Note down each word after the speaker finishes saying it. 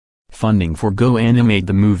funding for Go Animate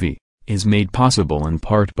the Movie, is made possible in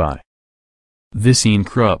part by Vicine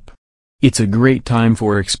Krupp. It's a great time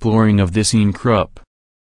for exploring of Vicine Krupp.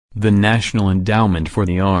 The National Endowment for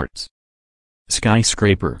the Arts.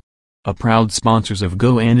 Skyscraper. A proud sponsors of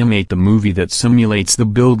Go Animate the Movie that simulates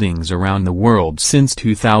the buildings around the world since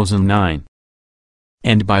 2009.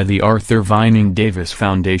 And by the Arthur Vining Davis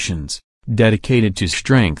Foundations, dedicated to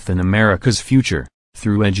strengthen America's future,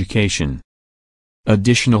 through education.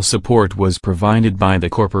 Additional support was provided by the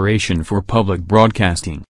Corporation for Public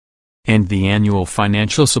Broadcasting. And the annual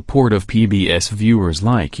financial support of PBS viewers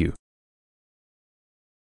like you.